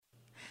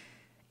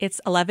It's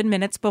 11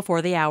 minutes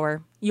before the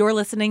hour. You're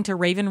listening to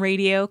Raven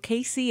Radio,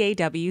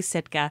 KCAW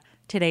Sitka.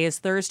 Today is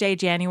Thursday,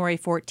 January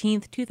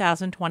 14th,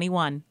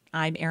 2021.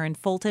 I'm Erin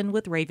Fulton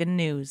with Raven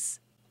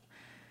News.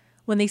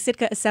 When the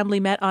Sitka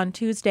Assembly met on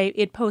Tuesday,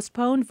 it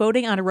postponed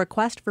voting on a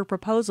request for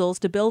proposals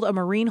to build a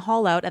marine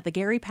haulout at the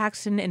Gary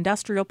Paxton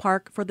Industrial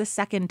Park for the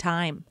second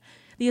time.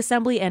 The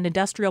Assembly and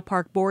Industrial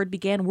Park Board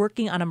began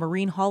working on a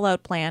marine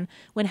haulout plan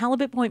when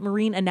Halibut Point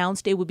Marine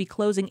announced it would be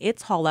closing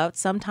its haulout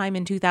sometime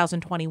in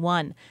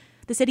 2021.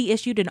 The city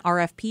issued an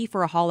RFP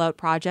for a haulout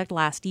project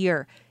last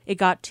year. It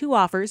got 2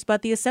 offers,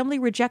 but the Assembly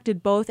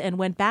rejected both and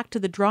went back to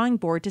the drawing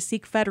board to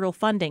seek federal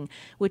funding,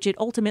 which it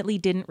ultimately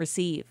didn't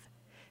receive.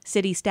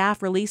 City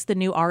staff released the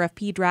new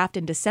RFP draft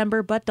in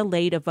December but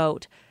delayed a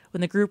vote. When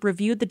the group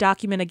reviewed the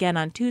document again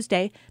on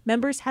Tuesday,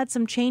 members had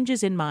some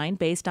changes in mind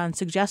based on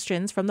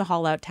suggestions from the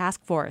haulout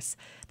task force.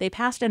 They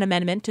passed an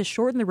amendment to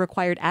shorten the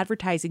required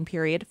advertising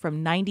period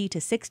from 90 to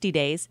 60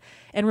 days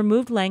and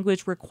removed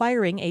language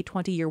requiring a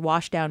 20-year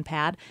washdown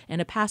pad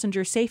and a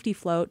passenger safety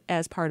float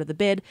as part of the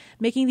bid,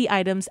 making the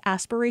items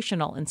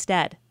aspirational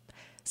instead.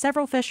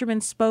 Several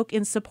fishermen spoke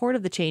in support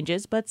of the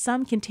changes, but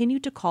some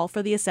continued to call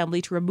for the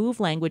Assembly to remove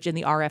language in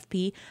the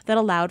RFP that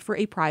allowed for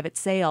a private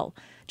sale.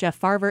 Jeff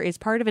Farver is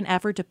part of an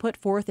effort to put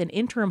forth an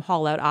interim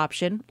haulout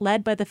option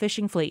led by the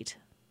fishing fleet.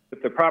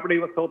 If the property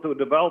was sold to a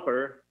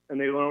developer and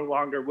they no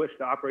longer wish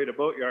to operate a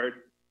boatyard,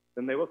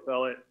 then they will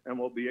sell it and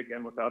will be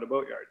again without a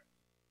boatyard.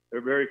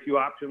 There are very few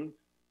options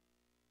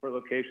for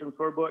locations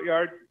for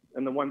boatyards,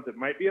 and the ones that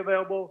might be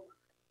available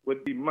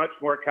would be much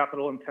more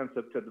capital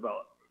intensive to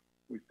develop.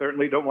 We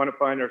certainly don't want to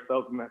find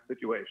ourselves in that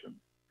situation.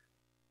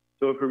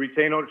 So if we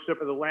retain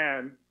ownership of the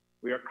land,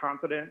 we are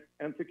confident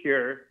and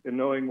secure in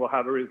knowing we'll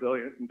have a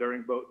resilient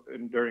enduring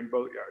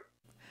boatyard.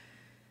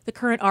 The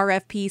current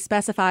RFP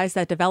specifies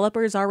that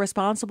developers are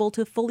responsible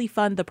to fully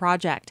fund the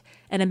project.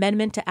 An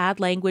amendment to add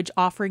language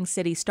offering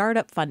city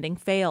startup funding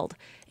failed,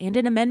 and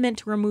an amendment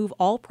to remove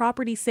all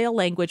property sale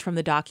language from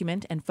the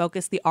document and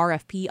focus the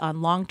RFP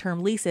on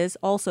long-term leases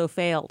also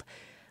failed.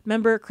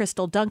 Member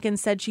Crystal Duncan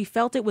said she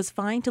felt it was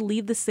fine to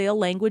leave the sale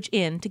language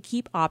in to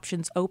keep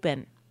options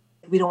open.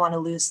 We don't want to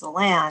lose the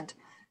land,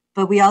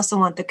 but we also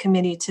want the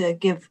committee to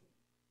give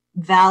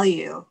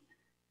value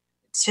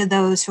to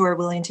those who are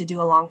willing to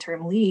do a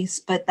long-term lease,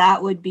 but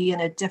that would be in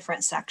a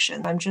different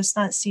section. I'm just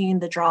not seeing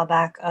the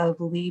drawback of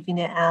leaving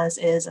it as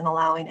is and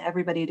allowing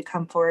everybody to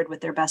come forward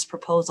with their best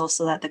proposal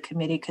so that the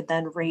committee could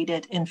then rate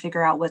it and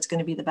figure out what's going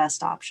to be the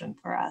best option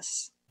for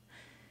us.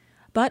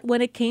 But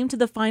when it came to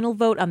the final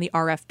vote on the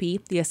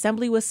RFP, the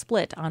Assembly was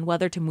split on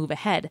whether to move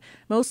ahead,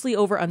 mostly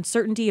over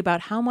uncertainty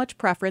about how much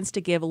preference to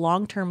give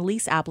long-term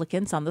lease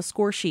applicants on the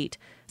score sheet.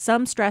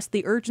 Some stressed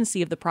the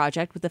urgency of the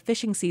project with the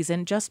fishing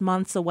season just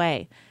months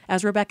away.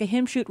 As Rebecca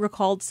Himshoot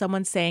recalled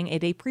someone saying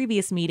at a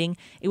previous meeting,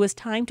 it was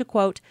time to,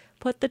 quote,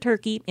 put the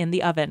turkey in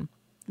the oven.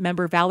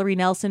 Member Valerie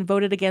Nelson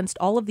voted against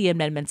all of the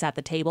amendments at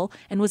the table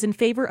and was in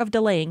favor of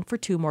delaying for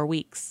 2 more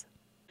weeks.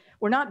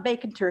 We're not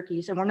baking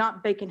turkeys and we're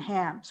not baking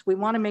hams. We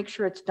want to make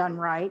sure it's done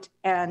right.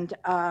 And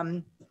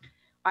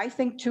I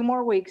think 2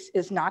 more weeks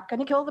is not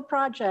going to kill the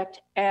project.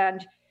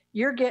 And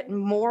you're getting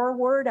more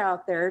word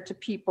out there to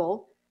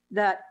people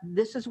that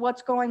this is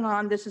what's going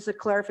on. This is a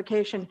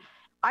clarification.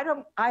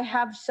 I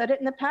have said it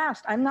in the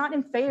past. I'm not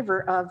in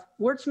favor of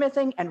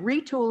wordsmithing and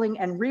retooling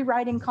and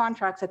rewriting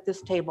contracts at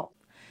this table.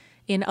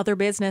 In other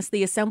business,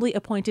 the Assembly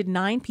appointed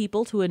 9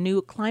 people to a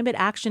new climate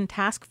action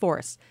task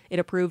force. It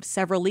approved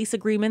several lease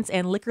agreements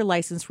and liquor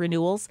license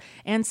renewals,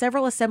 and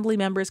several Assembly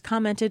members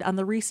commented on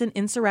the recent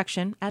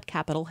insurrection at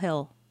Capitol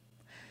Hill.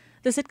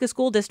 The Sitka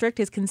School District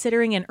is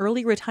considering an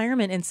early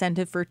retirement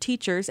incentive for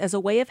teachers as a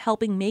way of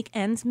helping make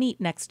ends meet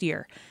next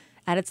year.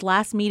 At its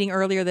last meeting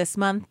earlier this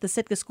month, the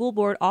Sitka School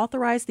Board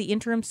authorized the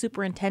interim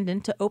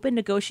superintendent to open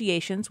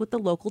negotiations with the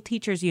local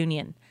teachers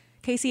union.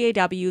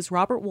 KCAW's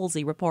Robert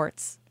Woolsey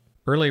reports.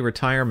 Early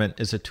retirement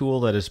is a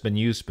tool that has been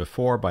used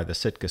before by the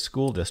Sitka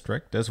School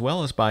District as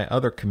well as by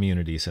other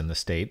communities in the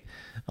state.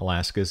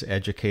 Alaska's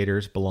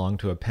educators belong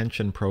to a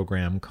pension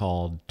program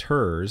called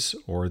TERS,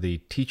 or the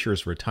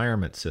Teachers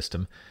Retirement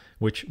System,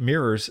 which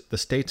mirrors the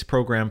state's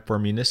program for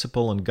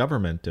municipal and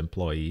government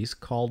employees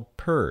called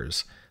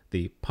PERS,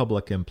 the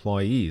Public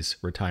Employees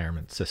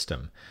Retirement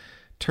System.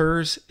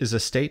 TERS is a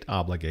state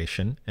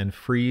obligation and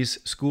frees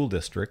school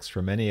districts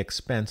from any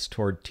expense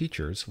toward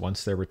teachers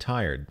once they're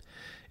retired.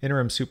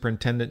 Interim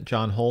Superintendent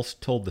John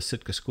Holst told the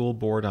Sitka School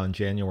Board on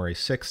January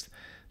 6th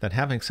that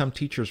having some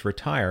teachers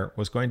retire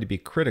was going to be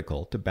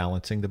critical to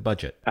balancing the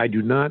budget. I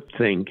do not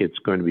think it's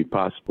going to be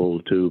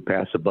possible to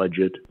pass a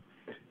budget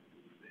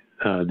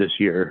this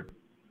year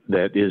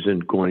that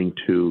isn't going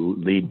to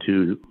lead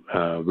to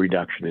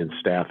reduction in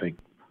staffing.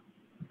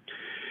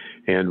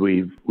 And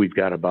we've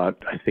got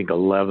about, I think,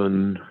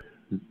 11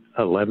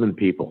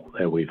 people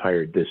that we've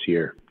hired this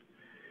year.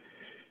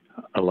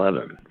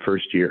 11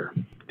 first-year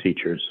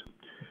teachers.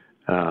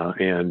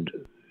 And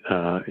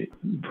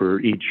for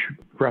each,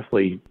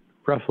 roughly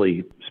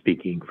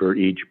speaking, for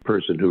each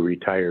person who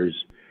retires,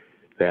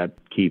 that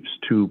keeps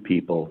 2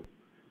 people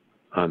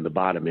on the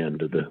bottom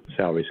end of the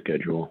salary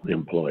schedule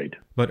employed.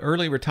 But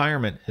early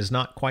retirement is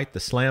not quite the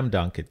slam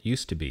dunk it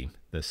used to be.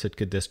 The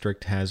Sitka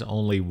district has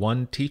only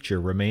one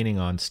teacher remaining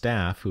on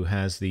staff who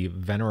has the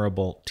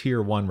venerable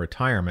Tier 1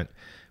 retirement,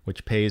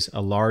 which pays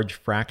a large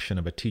fraction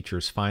of a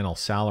teacher's final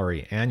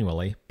salary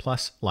annually,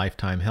 plus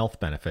lifetime health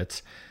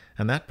benefits,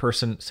 and that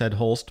person said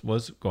Holst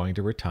was going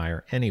to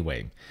retire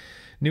anyway.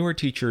 Newer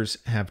teachers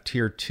have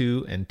Tier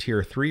 2 and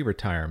Tier 3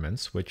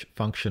 retirements, which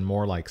function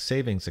more like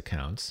savings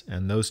accounts,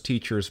 and those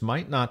teachers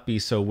might not be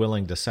so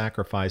willing to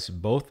sacrifice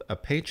both a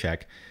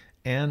paycheck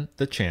and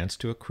the chance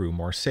to accrue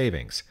more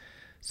savings.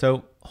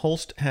 So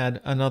Holst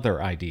had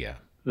another idea.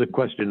 The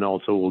question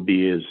also will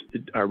be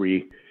are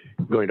we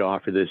going to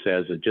offer this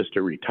as just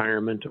a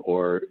retirement,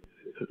 or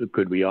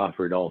could we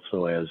offer it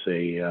also as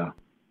a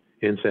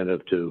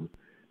incentive to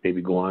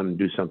maybe go on and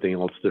do something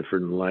else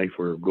different in life,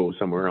 or go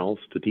somewhere else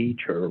to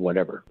teach or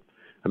whatever?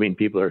 I mean,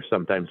 people are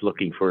sometimes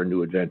looking for a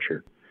new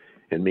adventure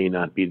and may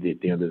not be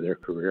at the end of their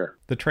career.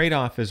 The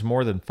trade-off is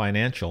more than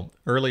financial.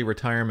 Early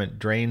retirement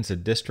drains a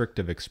district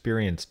of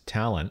experienced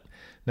talent.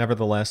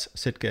 Nevertheless,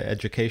 Sitka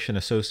Education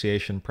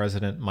Association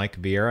President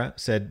Mike Vieira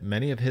said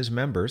many of his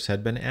members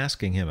had been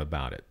asking him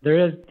about it.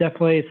 There is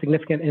definitely a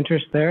significant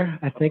interest there,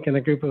 I think, in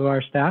a group of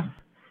our staff.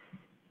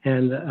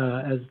 And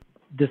as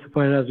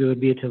disappointed as we would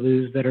be to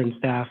lose veteran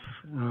staff,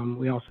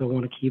 we also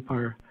want to keep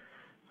our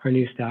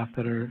new staff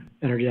that are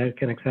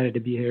energetic and excited to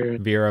be here.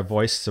 Vieira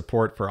voiced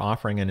support for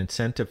offering an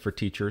incentive for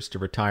teachers to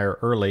retire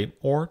early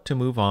or to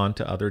move on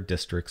to other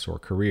districts or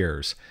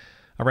careers.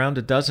 Around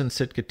a dozen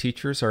Sitka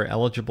teachers are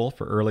eligible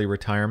for early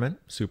retirement.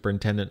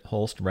 Superintendent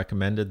Holst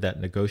recommended that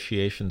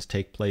negotiations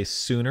take place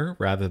sooner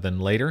rather than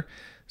later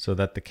so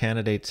that the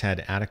candidates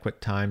had adequate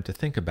time to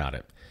think about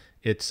it.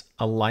 It's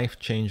a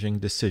life-changing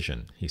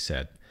decision, he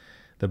said.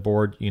 The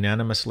board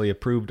unanimously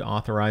approved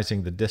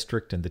authorizing the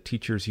district and the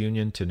teachers'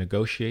 union to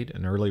negotiate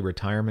an early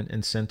retirement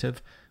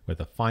incentive, with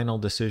a final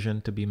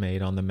decision to be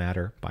made on the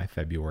matter by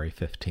February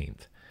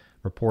 15th.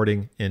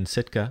 Reporting in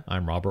Sitka,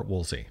 I'm Robert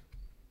Woolsey.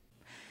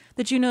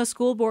 The Juneau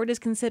School Board is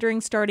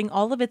considering starting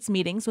all of its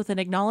meetings with an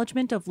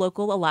acknowledgement of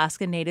local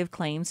Alaska Native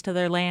claims to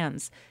their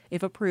lands.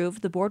 If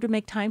approved, the board would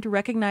make time to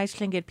recognize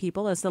Tlingit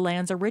people as the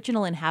land's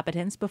original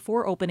inhabitants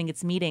before opening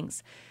its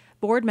meetings.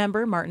 Board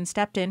member Martin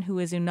Stepton, who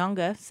is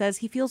Unanga, says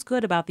he feels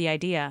good about the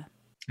idea.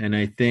 And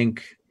I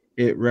think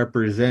it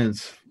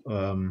represents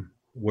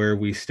where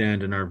we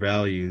stand in our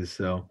values.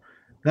 So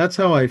that's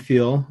how I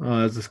feel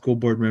as a school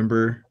board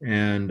member,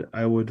 and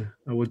I would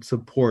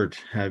support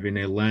having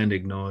a land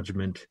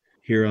acknowledgement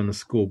here on the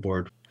school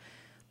board.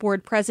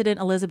 Board President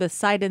Elizabeth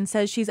Seiden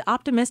says she's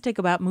optimistic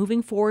about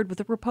moving forward with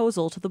a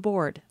proposal to the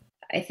board.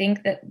 I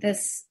think that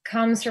this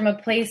comes from a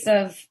place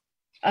of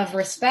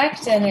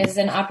respect and is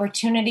an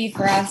opportunity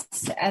for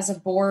us as a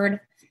board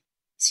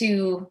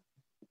to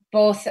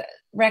both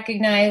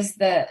recognize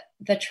the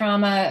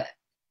trauma,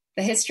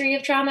 the history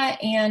of trauma,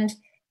 and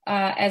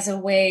as a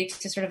way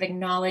to sort of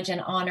acknowledge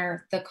and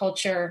honor the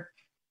culture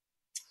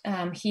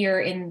here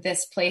in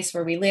this place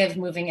where we live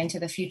moving into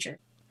the future.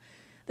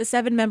 The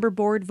 7-member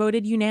board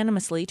voted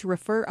unanimously to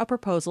refer a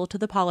proposal to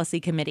the policy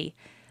committee.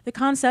 The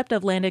concept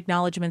of land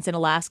acknowledgements in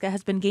Alaska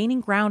has been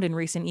gaining ground in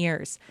recent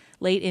years.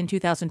 Late in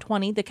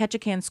 2020, the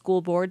Ketchikan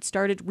School Board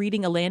started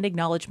reading a land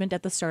acknowledgement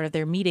at the start of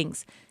their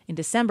meetings. In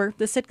December,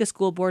 the Sitka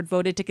School Board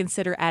voted to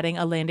consider adding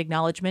a land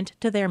acknowledgement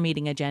to their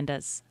meeting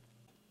agendas.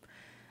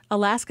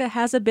 Alaska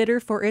has a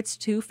bidder for its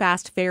 2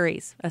 fast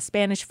ferries, a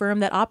Spanish firm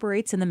that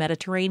operates in the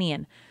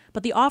Mediterranean.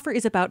 But the offer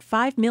is about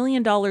 $5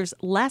 million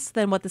less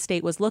than what the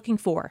state was looking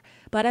for.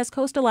 But as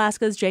Coast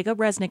Alaska's Jacob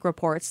Resnick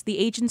reports, the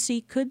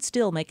agency could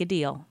still make a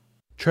deal.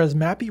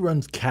 Transmapi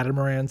runs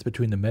catamarans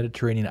between the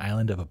Mediterranean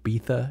island of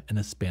Ibiza and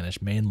the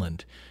Spanish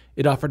mainland.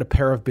 It offered a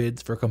pair of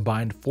bids for a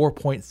combined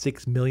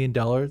 $4.6 million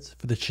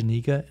for the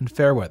Chiniga and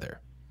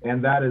Fairweather.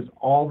 And that is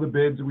all the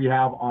bids we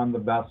have on the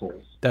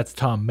vessels. That's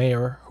Tom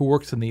Mayer, who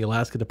works in the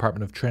Alaska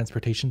Department of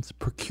Transportation's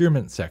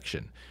procurement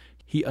section.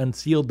 He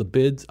unsealed the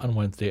bids on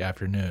Wednesday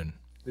afternoon.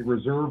 The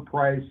reserve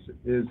price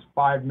is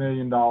 $5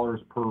 million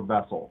per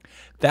vessel.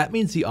 That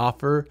means the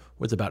offer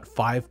was about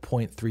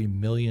 $5.3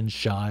 million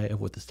shy of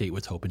what the state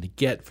was hoping to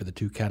get for the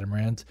 2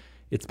 catamarans.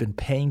 It's been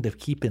paying to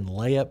keep in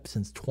layup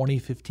since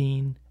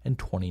 2015 and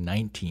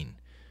 2019.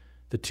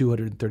 The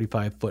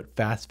 235-foot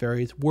fast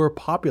ferries were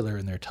popular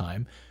in their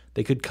time.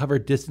 They could cover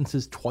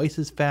distances twice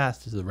as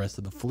fast as the rest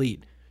of the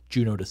fleet.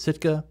 Juneau to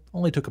Sitka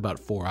only took about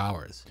 4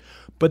 hours.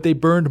 But they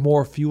burned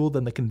more fuel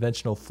than the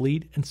conventional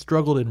fleet and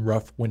struggled in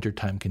rough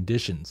wintertime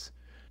conditions.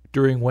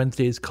 During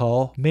Wednesday's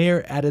call,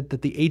 Mayer added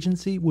that the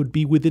agency would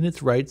be within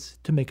its rights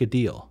to make a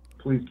deal.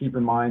 Please keep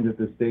in mind that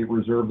the state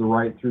reserved the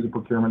right through the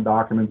procurement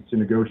documents to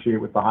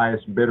negotiate with the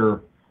highest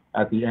bidder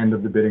at the end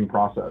of the bidding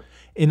process.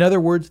 In other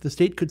words, the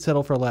state could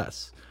settle for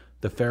less.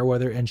 The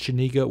Fairweather and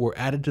Chiniga were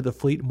added to the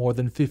fleet more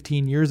than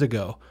 15 years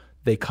ago.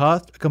 They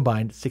cost a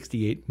combined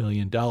 $68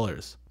 million.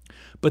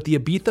 But the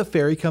Ibiza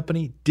Ferry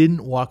Company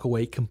didn't walk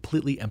away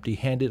completely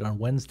empty-handed on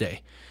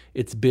Wednesday.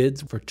 Its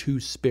bids for 2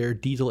 spare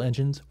diesel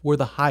engines were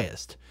the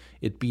highest.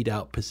 It beat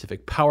out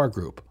Pacific Power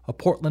Group, a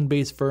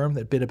Portland-based firm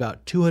that bid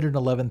about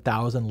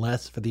 $211,000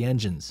 less for the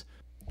engines.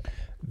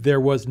 There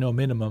was no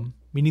minimum,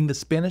 meaning the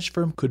Spanish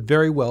firm could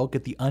very well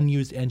get the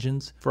unused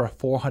engines for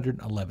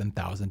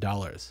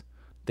 $411,000.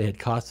 They had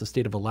cost the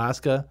state of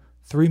Alaska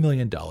 $3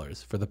 million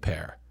for the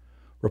pair.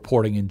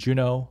 Reporting in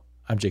Juneau,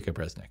 I'm Jacob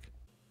Resnick.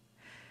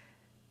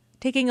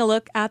 Taking a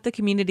look at the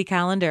community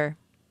calendar.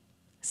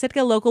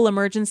 Sitka Local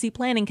Emergency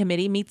Planning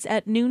Committee meets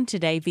at noon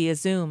today via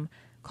Zoom.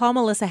 Call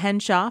Melissa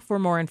Henshaw for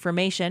more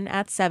information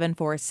at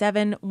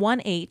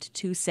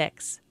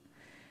 747-1826.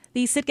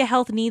 The Sitka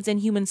Health Needs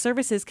and Human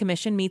Services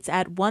Commission meets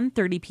at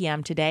 1:30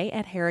 p.m. today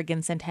at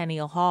Harrigan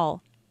Centennial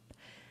Hall.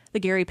 The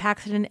Gary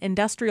Paxton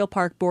Industrial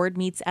Park Board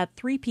meets at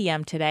 3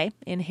 p.m. today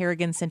in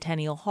Harrigan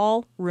Centennial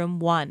Hall, Room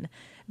 1.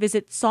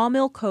 Visit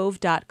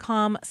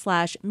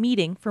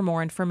sawmillcove.com/meeting for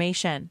more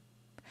information.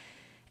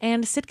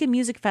 And Sitka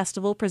Music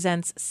Festival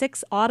presents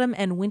 6 autumn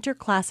and winter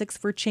classics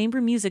for chamber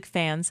music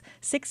fans,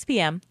 6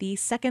 p.m. the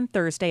second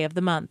Thursday of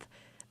the month.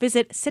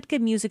 Visit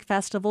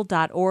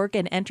sitkamusicfestival.org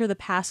and enter the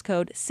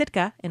passcode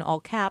SITKA in all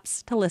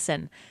caps to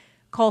listen.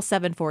 Call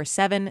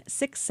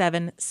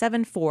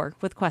 747-6774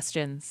 with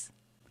questions.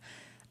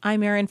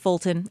 I'm Erin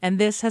Fulton, and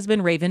this has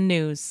been Raven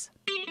News.